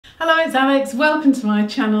Hello, it's Alex. Welcome to my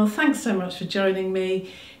channel. Thanks so much for joining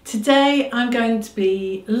me. Today I'm going to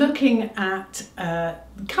be looking at the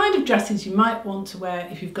kind of dresses you might want to wear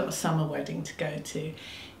if you've got a summer wedding to go to.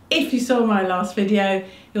 If you saw my last video,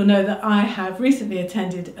 you'll know that I have recently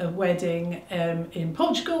attended a wedding in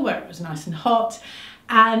Portugal where it was nice and hot,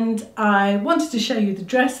 and I wanted to show you the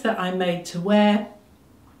dress that I made to wear,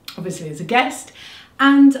 obviously as a guest.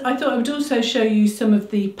 And I thought I would also show you some of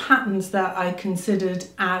the patterns that I considered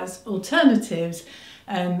as alternatives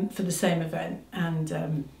for the same event, and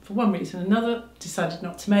for one reason or another decided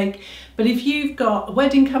not to make. But if you've got a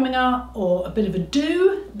wedding coming up or a bit of a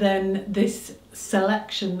do, then this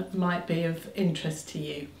selection might be of interest to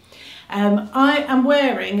you. I am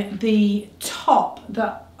wearing the top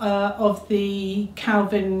of the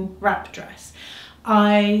Calvin wrap dress.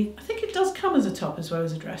 I think it does come as a top as well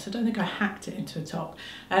as a dress. I don't think I hacked it into a top.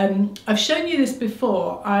 I've shown you this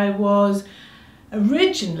before. I was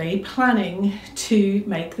originally planning to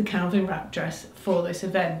make the Calvin wrap dress for this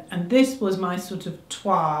event, and this was my sort of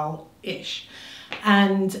trial-ish,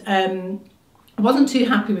 and I wasn't too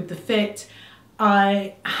happy with the fit.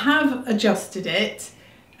 I have adjusted it,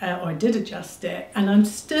 or I did adjust it, and I'm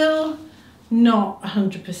still not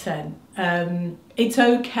 100%. It's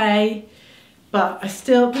okay. But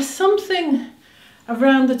there's something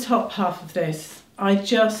around the top half of this, I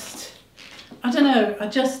just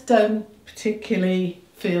don't particularly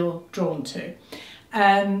feel drawn to.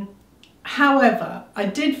 However, I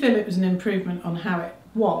did feel it was an improvement on how it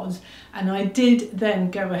was, and I did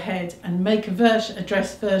then go ahead and make a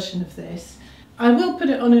dress version of this. I will put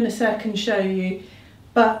it on in a sec and show you,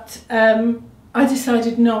 but I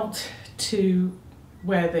decided not to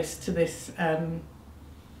wear this to this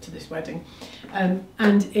wedding,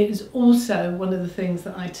 and it is also one of the things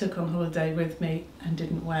that I took on holiday with me and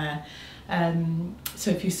didn't wear. So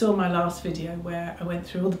if you saw my last video where I went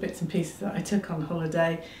through all the bits and pieces that I took on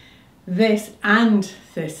holiday, this and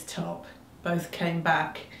this top both came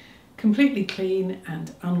back completely clean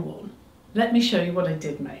and unworn. Let me show you what I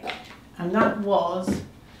did make, and that was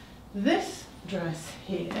this dress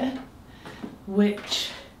here, which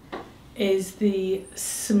is the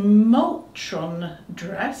Smultron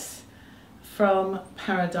dress from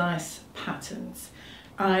Paradise Patterns.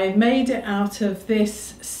 I made it out of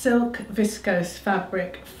this silk viscose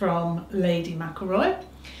fabric from Lady McElroy.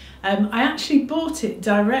 I actually bought it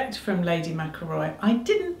direct from Lady McElroy. I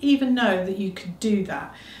didn't even know that you could do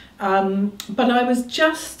that, but I was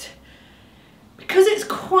just, because it's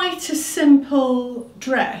quite a simple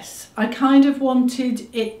dress, I kind of wanted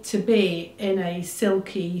it to be in a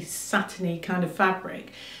silky, satiny kind of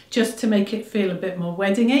fabric, just to make it feel a bit more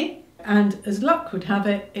weddingy. And as luck would have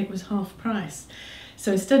it, it was half price.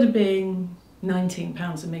 So instead of being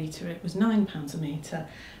 £19 a metre, it was £9 a metre.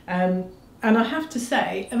 And I have to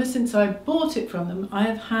say, ever since I bought it from them, I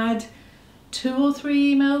have had 2 or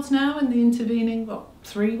 3 emails now in the intervening,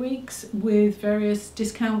 3 weeks, with various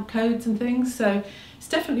discount codes and things, so it's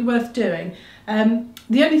definitely worth doing.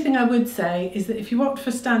 The only thing I would say is that if you opt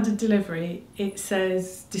for standard delivery, it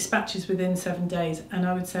says dispatches within 7 days, and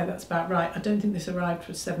I would say that's about right. I don't think this arrived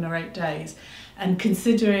for 7 or 8 days, and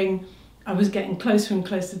considering I was getting closer and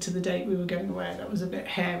closer to the date we were going away, that was a bit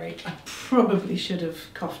hairy. I probably should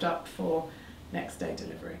have coughed up for next day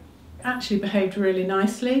delivery. It actually behaved really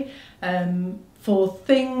nicely. For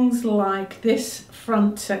things like this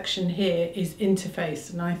front section here is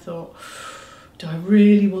interfaced, and I thought, do I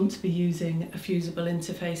really want to be using a fusible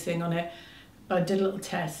interfacing on it? But I did a little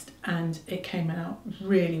test and it came out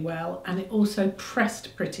really well, and it also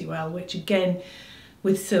pressed pretty well, which again,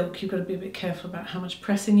 with silk, you've got to be a bit careful about how much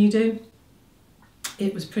pressing you do.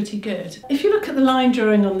 It was pretty good. If you look at the line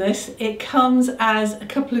drawing on this, it comes as a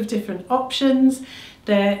couple of different options.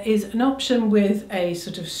 There is an option with a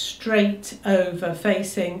sort of straight over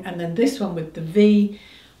facing, and then this one with the V.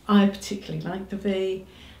 I particularly like the V.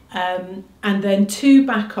 And then 2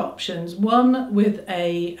 back options, one with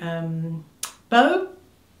a bow,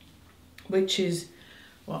 which is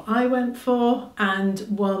what I went for, and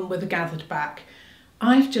one with a gathered back.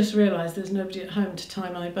 I've just realised there's nobody at home to tie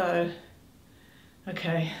my bow.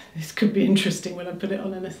 Okay, this could be interesting when I put it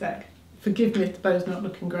on in a sec. Forgive me if the bow's not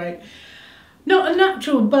looking great. Not a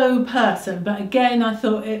natural bow person, but again, I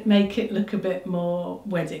thought it'd make it look a bit more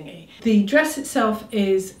weddingy. The dress itself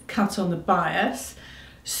is cut on the bias,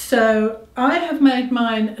 so I have made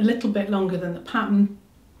mine a little bit longer than the pattern,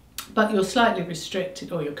 but you're slightly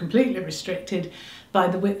restricted, or you're completely restricted by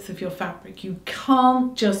the width of your fabric. You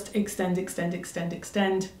can't just extend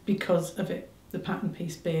because of it, the pattern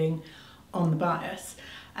piece being on the bias.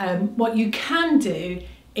 What you can do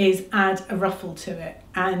is add a ruffle to it,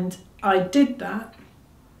 and I did that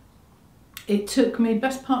it took me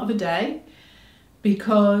best part of a day,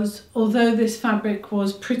 because although this fabric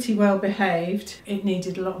was pretty well behaved, it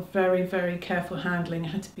needed a lot of very, very careful handling. I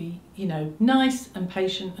had to be, you know, nice and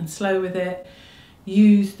patient and slow with it.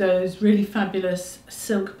 Use those really fabulous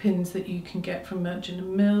silk pins that you can get from Merchant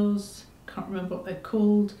and Mills. Can't remember what they're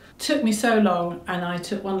called. Took me so long, and I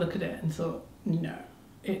took one look at it and thought, no,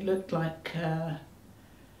 it looked like a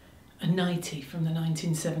nightie from the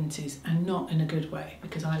 1970s, and not in a good way,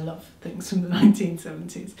 because I love things from the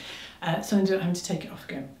 1970s. So I ended up having to take it off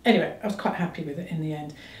again. Anyway, I was quite happy with it in the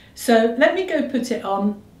end. So let me go put it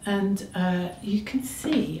on, and you can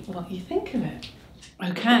see what you think of it.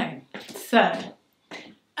 Okay, so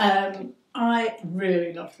I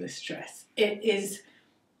really love this dress. It is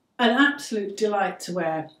an absolute delight to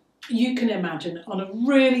wear. You can imagine on a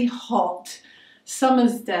really hot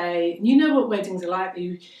summer's day, you know what weddings are like,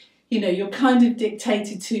 you know, you're kind of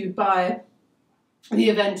dictated to by the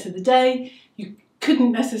event of the day. You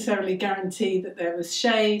couldn't necessarily guarantee that there was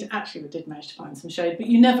shade. Actually, we did manage to find some shade, but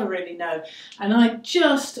you never really know. And I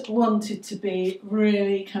just wanted to be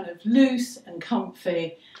really kind of loose and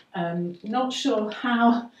comfy. Not sure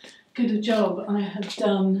how good a job I have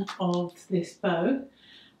done of this bow.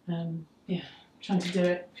 Yeah, trying to do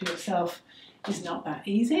it for yourself is not that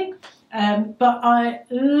easy. But I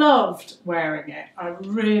loved wearing it. I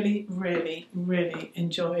really, really, really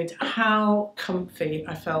enjoyed how comfy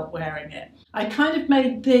I felt wearing it. I kind of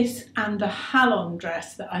made this and the Halon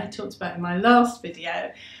dress that I talked about in my last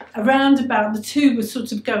video, around about the two were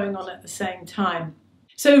sort of going on at the same time.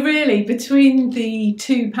 So really, between the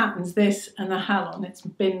two patterns, this and the Halon, it's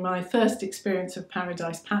been my first experience of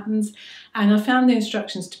Paradise patterns, and I found the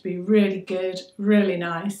instructions to be really good, really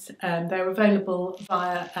nice. They're available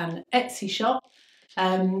via an Etsy shop.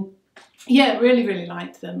 Yeah, really, really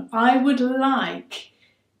liked them. I would like,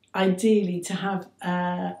 ideally, to have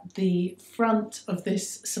the front of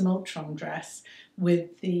this Smultron dress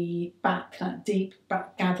with the back, that deep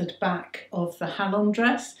back, gathered back of the Halon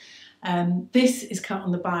dress. This is cut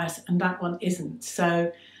on the bias and that one isn't,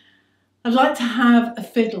 so I'd like to have a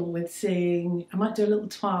fiddle with seeing, I might do a little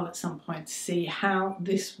twirl at some point to see how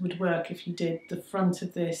this would work if you did the front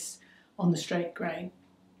of this on the straight grain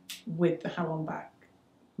with the Halon back.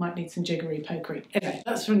 Might need some jiggery pokery. Anyway,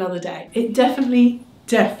 that's for another day. It definitely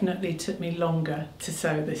took me longer to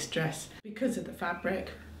sew this dress because of the fabric.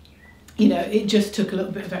 You know, it just took a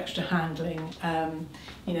little bit of extra handling,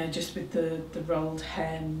 you know, just with the rolled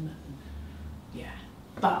hem. Yeah,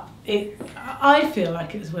 but I feel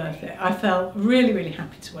like it was worth it. I felt really, really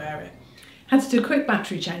happy to wear it. Had to do a quick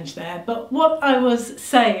battery change there, but what I was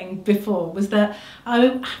saying before was that I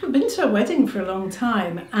haven't been to a wedding for a long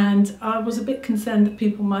time, and I was a bit concerned that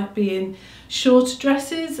people might be in shorter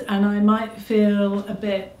dresses and I might feel a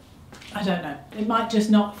bit, I don't know, it might just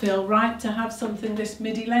not feel right to have something this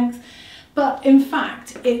midi length. But in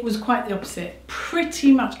fact, it was quite the opposite.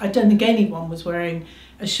 Pretty much, I don't think anyone was wearing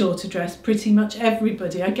a shorter dress. Pretty much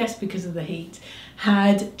everybody, I guess because of the heat,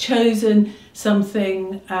 had chosen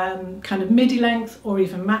something kind of midi length or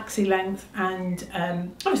even maxi length, and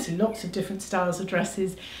obviously lots of different styles of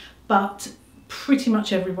dresses, but pretty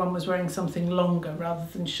much everyone was wearing something longer rather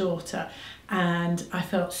than shorter. And I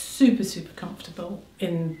felt super, super comfortable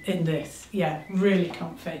in this. Yeah, really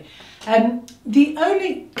comfy. The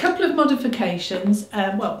only couple of modifications,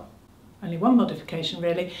 well, only one modification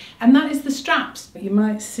really, and that is the straps. You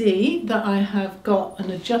might see that I have got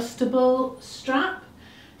an adjustable strap.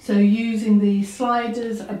 So using the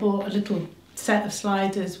sliders, I bought a little set of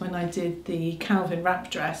sliders when I did the Calvin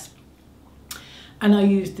wrap dress. And I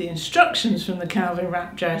used the instructions from the Calvin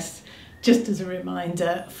wrap dress just as a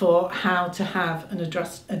reminder for how to have an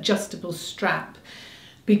adjustable strap,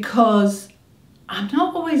 because I'm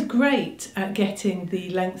not always great at getting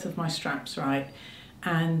the length of my straps right,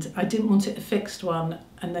 and I didn't want it a fixed one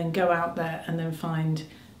and then go out there and then find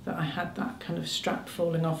that I had that kind of strap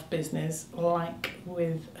falling off business, like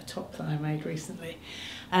with a top that I made recently.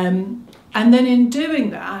 And then in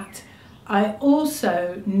doing that, I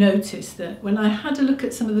also noticed that when I had a look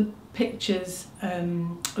at some of the pictures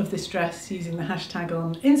of this dress using the hashtag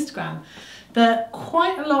on Instagram, that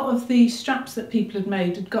quite a lot of the straps that people had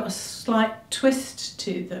made had got a slight twist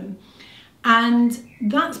to them, and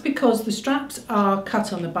that's because the straps are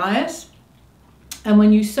cut on the bias, and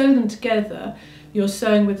when you sew them together you're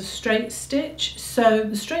sewing with a straight stitch, so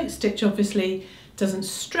the straight stitch obviously doesn't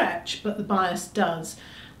stretch but the bias does,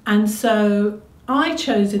 and so I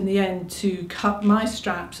chose in the end to cut my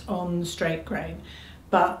straps on straight grain.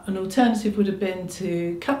 But an alternative would have been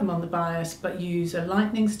to cut them on the bias but use a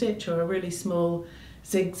lightning stitch or a really small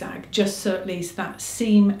zigzag, just so at least that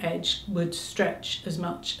seam edge would stretch as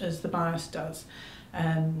much as the bias does.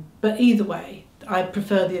 But either way, I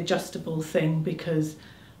prefer the adjustable thing because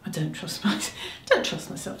I don't trust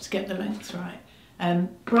myself to get the lengths right.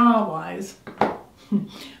 Bra wise,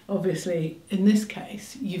 obviously in this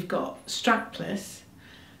case you've got strapless,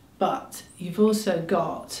 but you've also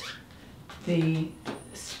got the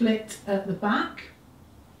split at the back,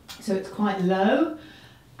 so it's quite low,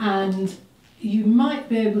 and you might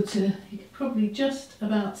be able to, you could probably just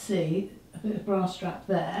about see a bit of bra strap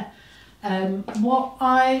there. What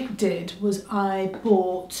I did was I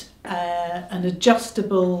bought an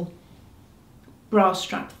adjustable bra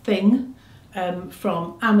strap thing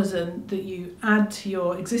from Amazon that you add to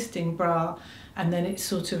your existing bra, and then it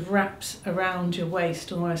sort of wraps around your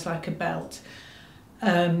waist almost like a belt,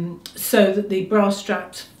 so that the bra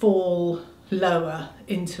straps fall lower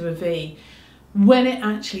into a V. When it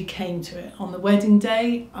actually came to it on the wedding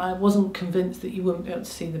day, I wasn't convinced that you wouldn't be able to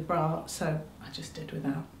see the bra, so I just did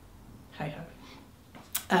without. Hey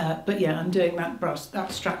ho. But yeah, I'm doing that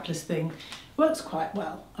strapless thing. Works quite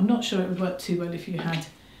well. I'm not sure it would work too well if you had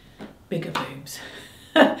bigger boobs.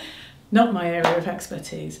 Not my area of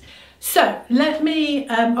expertise. So let me,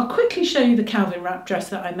 I'll quickly show you the Calvin wrap dress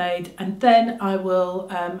that I made, and then I will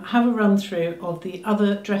have a run through of the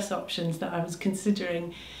other dress options that I was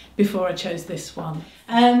considering before I chose this one.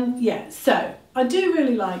 Yeah, so I do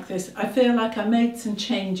really like this. I feel like I made some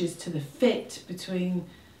changes to the fit between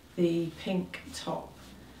the pink top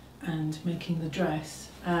and making the dress.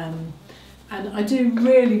 And I do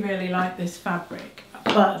really like this fabric,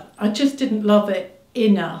 but I just didn't love it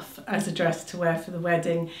enough as a dress to wear for the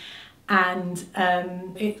wedding. And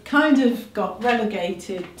it kind of got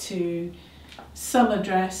relegated to summer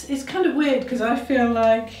dress. It's kind of weird because I feel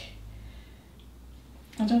like,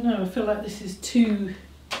 I don't know, I feel like this is too,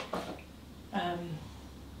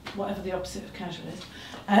 whatever the opposite of casual is,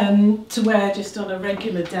 to wear just on a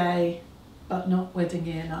regular day, but not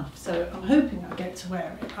weddingy enough. So I'm hoping I get to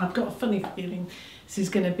wear it. I've got a funny feeling this is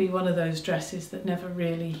going to be one of those dresses that never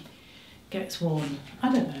really gets worn.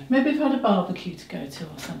 I don't know, maybe if I had a barbecue to go to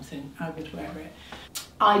or something, I would wear it.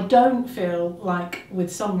 I don't feel like with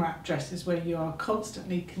some wrap dresses where you are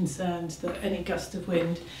constantly concerned that any gust of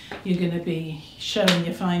wind you're going to be showing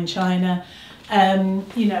your fine china.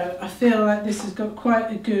 You know, I feel like this has got quite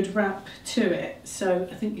a good wrap to it, so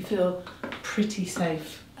I think you feel pretty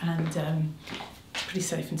safe and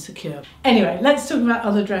secure. Anyway, let's talk about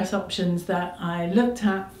other dress options that I looked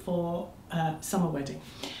at for summer wedding.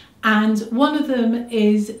 And one of them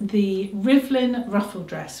is the Rivelin ruffle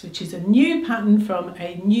dress, which is a new pattern from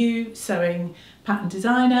a new sewing pattern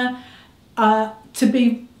designer. To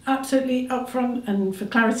be absolutely upfront and for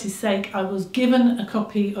clarity's sake, I was given a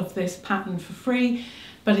copy of this pattern for free,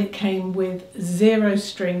 but it came with 0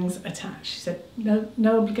 strings attached. She said,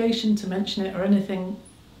 no obligation to mention it or anything,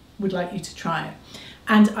 would like you to try it.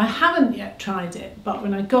 And I haven't yet tried it, but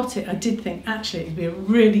when I got it, I did think actually it'd be a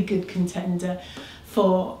really good contender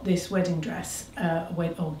for this wedding dress,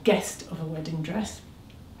 or guest of a wedding dress,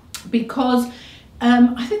 because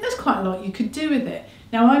I think there's quite a lot you could do with it.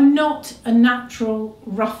 Now, I'm not a natural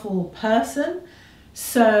ruffle person,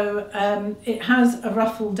 so it has a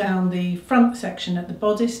ruffle down the front section at the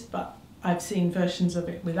bodice, but I've seen versions of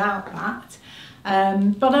it without that.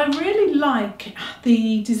 But I really like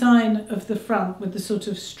the design of the front with the sort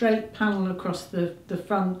of straight panel across the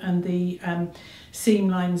front and the seam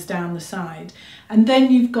lines down the side. And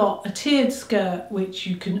then you've got a tiered skirt, which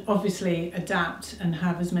you can obviously adapt and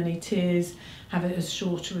have as many tiers, have it as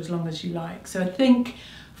short or as long as you like. So I think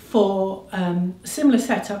for similar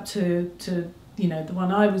setup to you know, the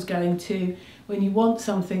one I was going to, when you want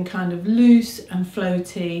something kind of loose and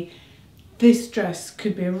floaty, this dress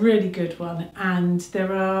could be a really good one. And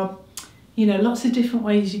there are, you know, lots of different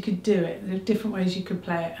ways you could do it. There are different ways you could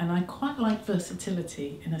play it, and I quite like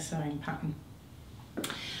versatility in a sewing pattern.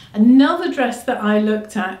 Another dress that I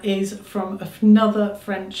looked at is from another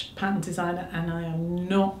French pattern designer, and I am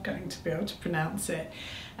not going to be able to pronounce it.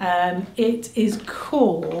 It is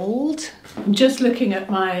called, I'm just looking at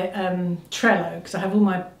my Trello, because I have all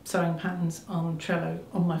my sewing patterns on Trello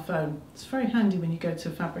on my phone. It's very handy when you go to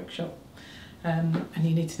a fabric shop and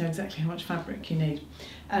you need to know exactly how much fabric you need.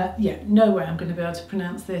 Yeah, no way I'm going to be able to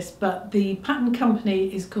pronounce this, but the pattern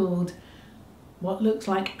company is called what looks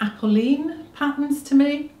like Apolline patterns to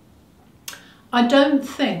me. I don't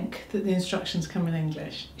think that the instructions come in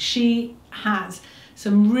English. She has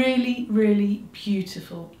some really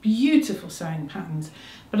beautiful sewing patterns,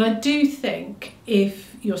 but I do think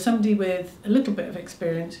if you're somebody with a little bit of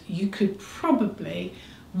experience, you could probably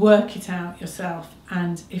work it out yourself,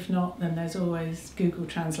 and if not, then there's always Google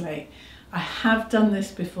Translate. I have done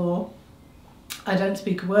this before. I don't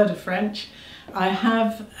speak a word of French. I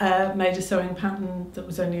have made a sewing pattern that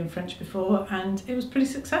was only in French before, and it was pretty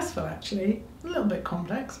successful actually. A little bit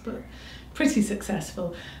complex, but pretty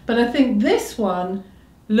successful. But I think this one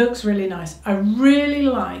looks really nice. I really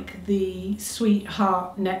like the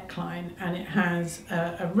sweetheart neckline, and it has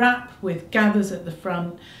a wrap with gathers at the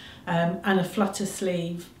front and a flutter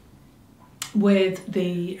sleeve, with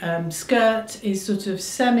the skirt is sort of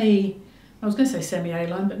I was going to say semi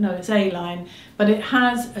A-line, but no, it's A-line, but it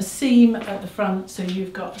has a seam at the front, so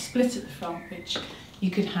you've got a split at the front, which you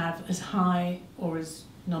could have as high or as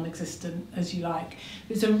non-existent as you like.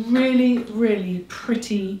 It's a really, really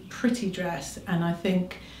pretty dress, and I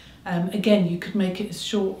think, again, you could make it as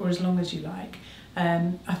short or as long as you like.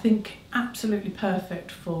 I think absolutely perfect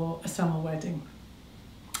for a summer wedding.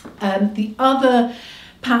 The other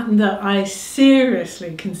pattern that I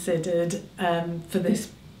seriously considered for this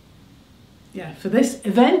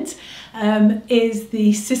event is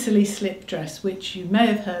the Sicily slip dress, which you may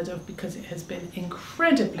have heard of because it has been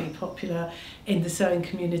incredibly popular in the sewing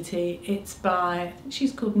community. It's by, I think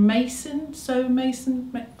she's called Masin, Sew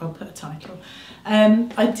Mason, I'll put a title.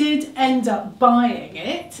 I did end up buying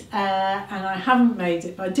it and I haven't made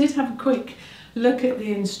it, but I did have a quick look at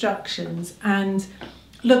the instructions and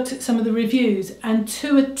looked at some of the reviews, and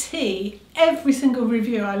to a T, every single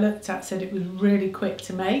review I looked at said it was really quick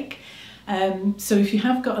to make. So if you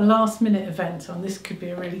have got a last minute event on, this could be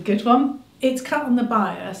a really good one. It's cut on the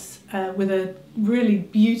bias with a really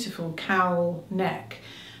beautiful cowl neck.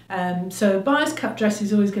 So a bias cut dress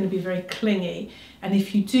is always going to be very clingy, and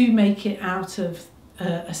if you do make it out of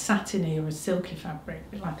a satiny or a silky fabric,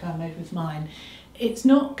 like I made with mine, it's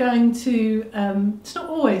not going to, it's not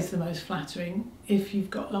always the most flattering if you've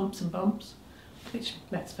got lumps and bumps, which,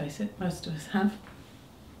 let's face it, most of us have.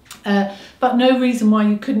 But no reason why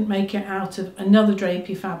you couldn't make it out of another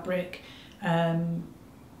drapey fabric,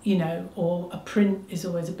 you know, or a print is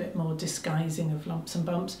always a bit more disguising of lumps and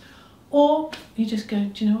bumps. Or you just go,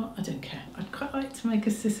 do you know what, I don't care. I'd quite like to make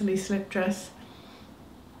a Sicily slip dress.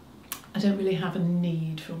 I don't really have a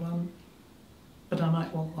need for one, but I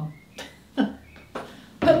might want one.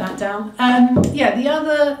 Put that down. Yeah, the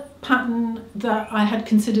other pattern that I had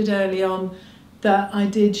considered early on that I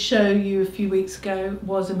did show you a few weeks ago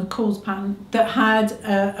was a McCalls pattern that had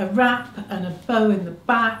a wrap and a bow in the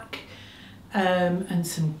back and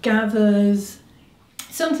some gathers.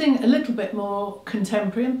 Something a little bit more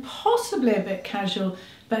contemporary and possibly a bit casual,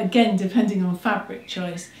 but again, depending on fabric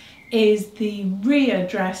choice, is the Rhea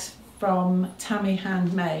dress from Tammy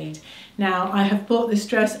Handmade. Now, I have bought this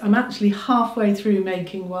dress, I'm actually halfway through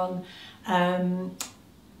making one, and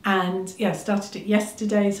yeah, started it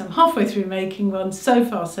yesterday, so I'm halfway through making one. So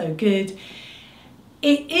far so good.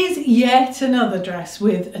 It is yet another dress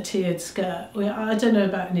with a tiered skirt. I don't know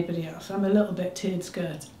about anybody else, I'm a little bit tiered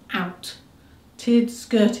skirted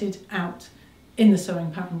out in the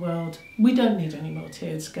sewing pattern world. We don't need any more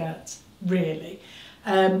tiered skirts, really.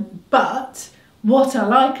 But what I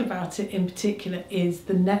like about it in particular is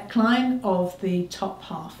the neckline of the top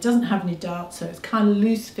half. It doesn't have any darts, so it's kind of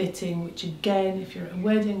loose fitting, which again, if you're at a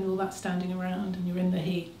wedding and all that standing around and you're in the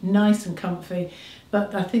heat, nice and comfy.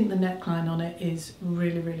 But I think the neckline on it is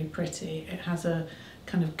really, really pretty. It has a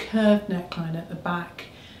kind of curved neckline at the back,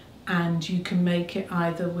 and you can make it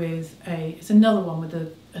either with it's another one with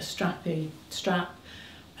a strappy strap.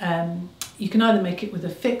 You can either make it with a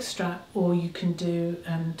fixed strap or you can do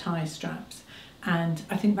tie straps. And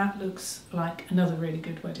I think that looks like another really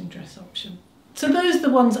good wedding dress option. So those are the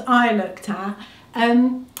ones I looked at.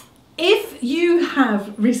 If you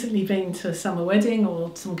have recently been to a summer wedding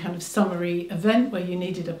or some kind of summery event where you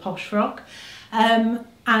needed a posh frock,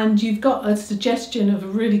 and you've got a suggestion of a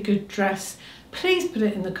really good dress, please put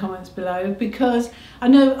it in the comments below, because I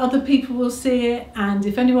know other people will see it, and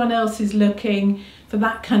if anyone else is looking for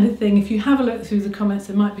that kind of thing, if you have a look through the comments,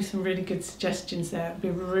 there might be some really good suggestions there. It'd be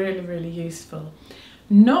really, really useful.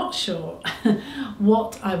 Not sure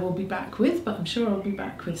what I will be back with, but I'm sure I'll be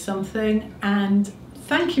back with something. And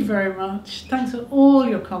thank you very much. Thanks for all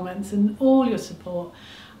your comments and all your support.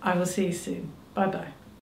 I will see you soon. Bye bye.